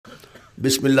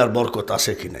বিসমিল্লাহর বরকত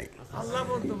আছে কি নাই?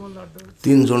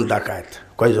 তিনজন ডাকাত।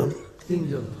 কয়জন?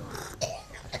 তিনজন।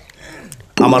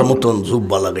 আমার মতন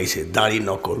জুব্বা লাগাইছে, দাড়ি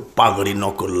নকল, পাগড়ি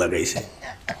নকল লাগাইছে।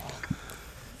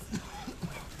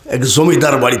 এক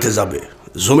জমিদার বাড়িতে যাবে।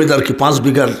 জমিদার কি 5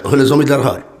 বিঘা হলে জমিদার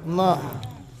হয় না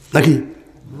নাকি?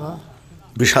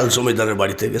 বিশাল জমিদারের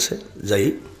বাড়িতে গেছে। যাই,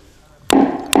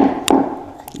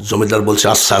 জমিদার বলছে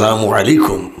আসসালামু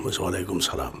আলাইকুম। ওয়ালাইকুম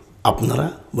সালাম। আপনারা?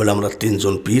 বলে আমরা 3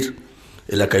 জন পীর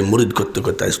এলাকায় মুরিদ করতে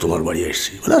করতে আজ তোমার বাড়ি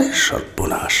আসছি। বলে আরে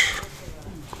সর্বনাশ,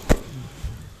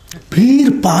 পীর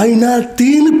পাই না,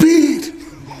 3 পীর।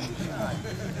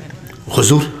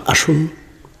 হুজুর আসুন।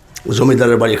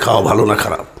 জমিদারের বাড়ি খাওয়া ভালো না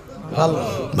খারাপ?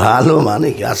 ভালো। মানে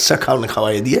কি? আচ্ছা খাওয়া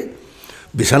খাওয়াই দিয়ে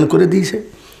বিছান করে দিয়েছে।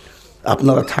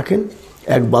 আপনারা থাকেন।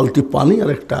 1 বালতি পানি আর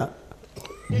একটা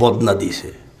বদনা দিয়েছে।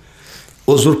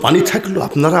 ওজুর পানি থাকলো।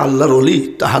 আপনারা আল্লাহর ওলি,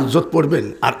 তাহাজ্জুদ পড়বেন,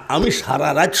 আর আমি সারা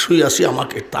রাত শুয়ে আছি,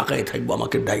 আমাকে তাকাই থাকবো,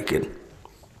 আমাকে ডাইকেন।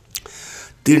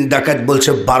 3 ডাকাত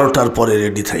বলছে 12টার পরে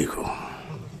রেডি থাইকো।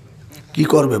 কি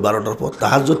করবে 12টার পর?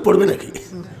 তাহাজ্জুদ পড়বে নাকি?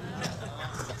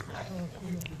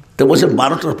 তো বলছে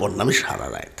 12টার পর না, আমি সারা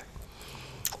রাত।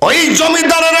 ওই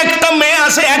জমিদারের একটা মেয়ে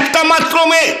আছে, একটা মাত্র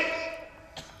মেয়ে।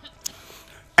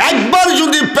 একবার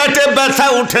যদি পেটে ব্যথা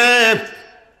উঠে,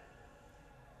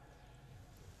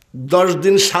 10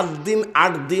 দিন, 7 দিন,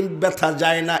 8 দিন ব্যথা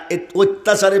যায় না।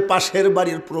 অত্যাচারে পাশের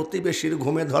বাড়ির প্রতিবেশীর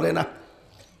ঘুমে ধরে না।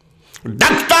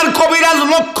 ডাক্তার কবিরাজ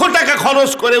লক্ষ টাকা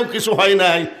খরচ করেও কিছু হয়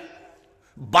নাই।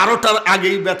 12টার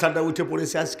আগেই ব্যথাটা উঠে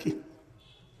পড়েছে। আজ কি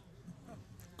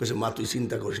মা তুই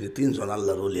চিন্তা করিস নি, 3 জন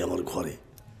আল্লাহর ওলি আমার ঘরে,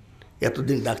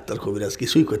 এতদিন ডাক্তার কবিরাজ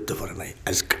কিছুই করতে পারে নাই,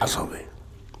 আজ কাজ হবে।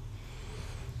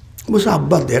 বলছে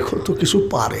আব্বা দেখো তো কিছু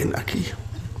পারে নাকি।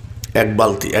 1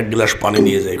 বালতি 1 গ্লাস পানি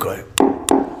নিয়ে যায়। কয়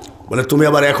বলে তুমি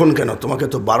আবার এখন কেন? তোমাকে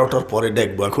তো 12টার পরে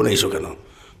ডাকবো, এখন এইসো কেন?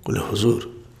 বলে হুজুর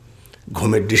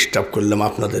ঘুমের ডিস্টার্ব করলাম,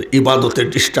 আপনাদের ইবাদতের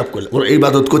ডিস্টার্ব করলাম। ওরা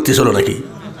ইবাদত করতেছিল নাকি?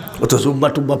 ও তো জুব্বা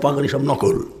টুব্বা পাগড়ি সব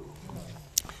নকল।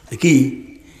 কি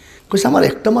কইছে আমার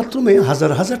একটা মাত্র মেয়ে,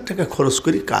 1000 টাকা খরচ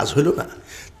করি, কাজ হইল না।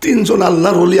 3 জন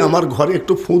আল্লাহর ওলি আমার ঘরে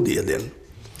একটু ফু দিয়ে দেন।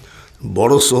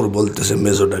 বড় চোর বলতেছে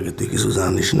মেজোটাকে তুই কিছু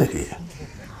জানিস নাকি?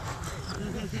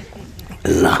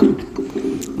 না।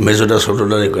 মেজোটা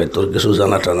ছোটটারে কয় তোর কিছু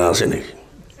জানা টানা আছে নাকি?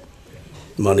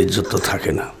 মানিজ্জত তো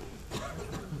থাকে না।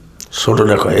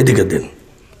 ছোটটা কয় এদিকে দেন।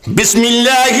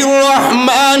 বিসমিল্লাহির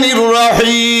রহমানির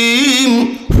রহিম।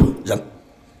 জান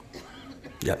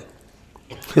জান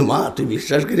মা তুই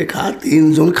বিশ্বাস করে খা, 3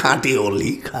 জন খাঁটি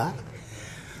ওলি, খা।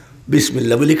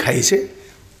 বিসমিল্লাহ বলি খাইছে,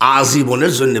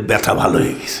 আজীবনের জন্য ব্যথা ভালো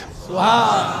হয়ে গেছে।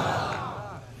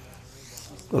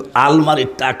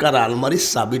 আলমারির টাকার আলমারির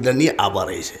চাবিটা নিয়ে আবার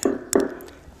এসে,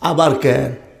 আবার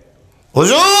কেন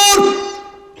হুজুর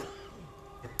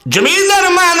জমিদার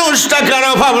মানুষ, টাকার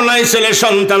অভাব নাই, ছেলে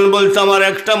সন্তান বলতে আমার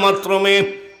একটা মাত্র মেয়ে।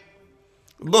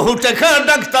 বহু টাকা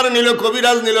ডাক্তার নিল,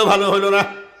 কবিরাজ নিল, ভালো হলো না।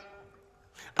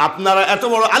 আপনারা এত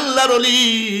বড় আল্লাহর ওলি,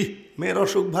 মেয়ের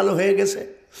অসুখ ভালো হয়ে গেছে,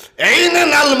 এই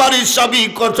নেন আলমারির চাবি,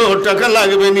 কত টাকা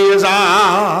লাগবে নিয়ে যা।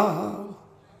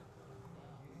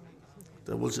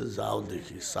 তো বলছে যাও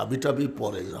দেখি, চাবি টাবি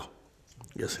পরে যাও।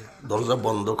 গেছে, দরজা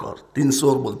বন্ধ কর। 3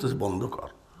 চোর বলতেছে বন্ধ কর।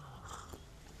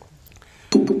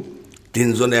 3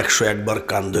 জন 101 বার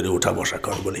কান ধরে উঠা বসা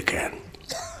কর। বলি কেন?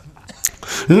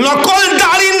 নকল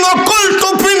দাড়ি, নকল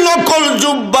টুপি, নকল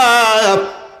জুব্বা,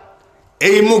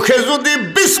 এই মুখে যদি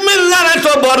বিসমিল্লাহর এত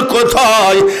বরকত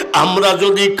হয়, আমরা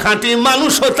যদি খাঁটি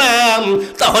মানুষ হতাম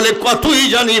তাহলে কতই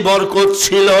জানি বরকত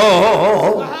ছিল।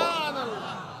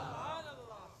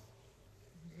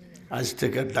 আজ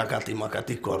থেকে ডাকাতি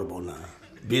মাকাতি করব না,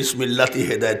 বিসমিল্লাহই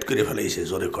হেদায়েত করে ফেলেছে।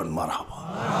 জোরে কোন মারহাবা।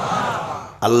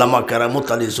 আল্লামা কেরামত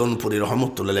আলী জোনপুরি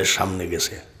রহমতুল্লাহের সামনে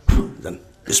গেছে, জান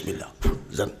বিসমিল্লাহ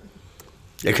জান।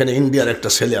 এখানে ইন্ডিয়ার একটা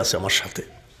ছেলে আছে আমার সাথে,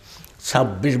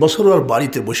 26 বছর ওর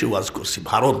বাড়িতে বসে ওয়াজ করছি।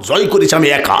 ভারত জয় করেছি আমি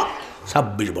একা,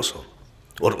 26 বছর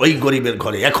ওর ওই গরিবের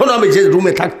ঘরে। এখন আমি যে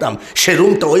রুমে থাকতাম সে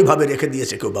রুমটা ওইভাবে রেখে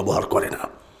দিয়েছে, কেউ ব্যবহার করে না।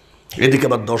 এদিকে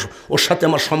আবার 10, ওর সাথে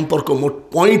আমার সম্পর্ক মোট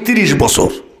 35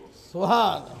 বছর।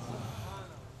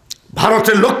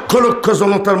 ভারতের লক্ষ লক্ষ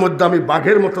জনতার মধ্যে আমি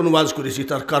বাঘের মতন ওয়াজ করেছি।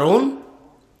 তার কারণ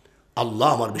আল্লাহ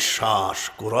আমার বিশ্বাস,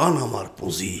 কোরআন আমার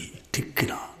পুঁজি, ঠিক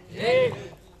কিনা?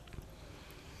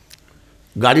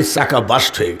 গাড়ির চাকা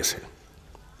বাস্ট হয়ে গেছে,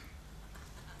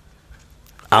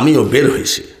 আমিও বের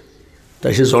হয়েছি।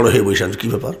 তাই সে জড়ো হয়ে বসে, কী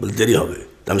ব্যাপার? বলে দেরি হবে।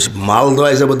 আমি মাল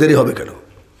দেওয়ায় যাবো, দেরি হবে কেন?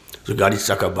 গাড়ির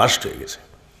চাকা বাস্ট হয়ে গেছে।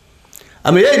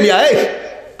 আমি এই মিয়া, এই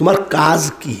তোমার কাজ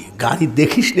কি? গাড়ি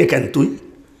দেখিস নে কেন তুই?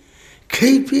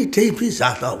 খেপি টেপি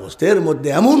যাতা অবস্থা, এর মধ্যে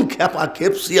এমন খেপা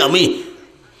খেপছি আমি।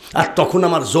 আর তখন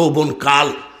আমার যৌবন কাল,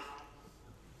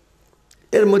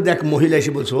 এর মধ্যে এক মহিলা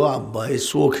এসে বলছে, ও আব্বা এই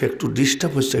চোখ একটু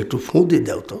ডিস্টার্ব হচ্ছে, একটু ফু দিয়ে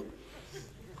দাও তো।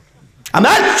 আমি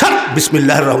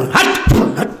বিসমিল্লাহির রহমান,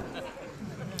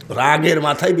 রাগের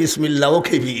মাথায় বিসমিল্লাহও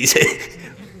খেয়ে গেছে।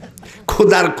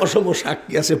 খোদার কসম ও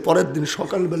সাক্ষী আছে, পরের দিন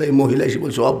সকালবেলায় মহিলা এসে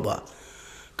বলছে, আব্বা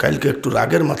কালকে একটু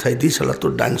রাগের মাথায় দিয়েছিল,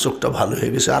 তোর ডান চোখটা ভালো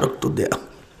হয়ে গেছে, আর একটু দেয়া।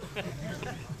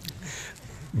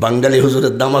 বাঙালি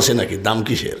হুজুরের দাম আছে নাকি? দাম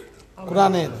কিসের?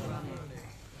 কোরআনের।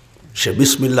 সে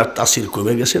বিসমিল্লাহর তাসির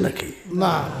কমে গেছে নাকি?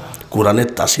 না। কোরআনের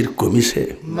তাসির কমিছে?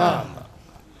 না।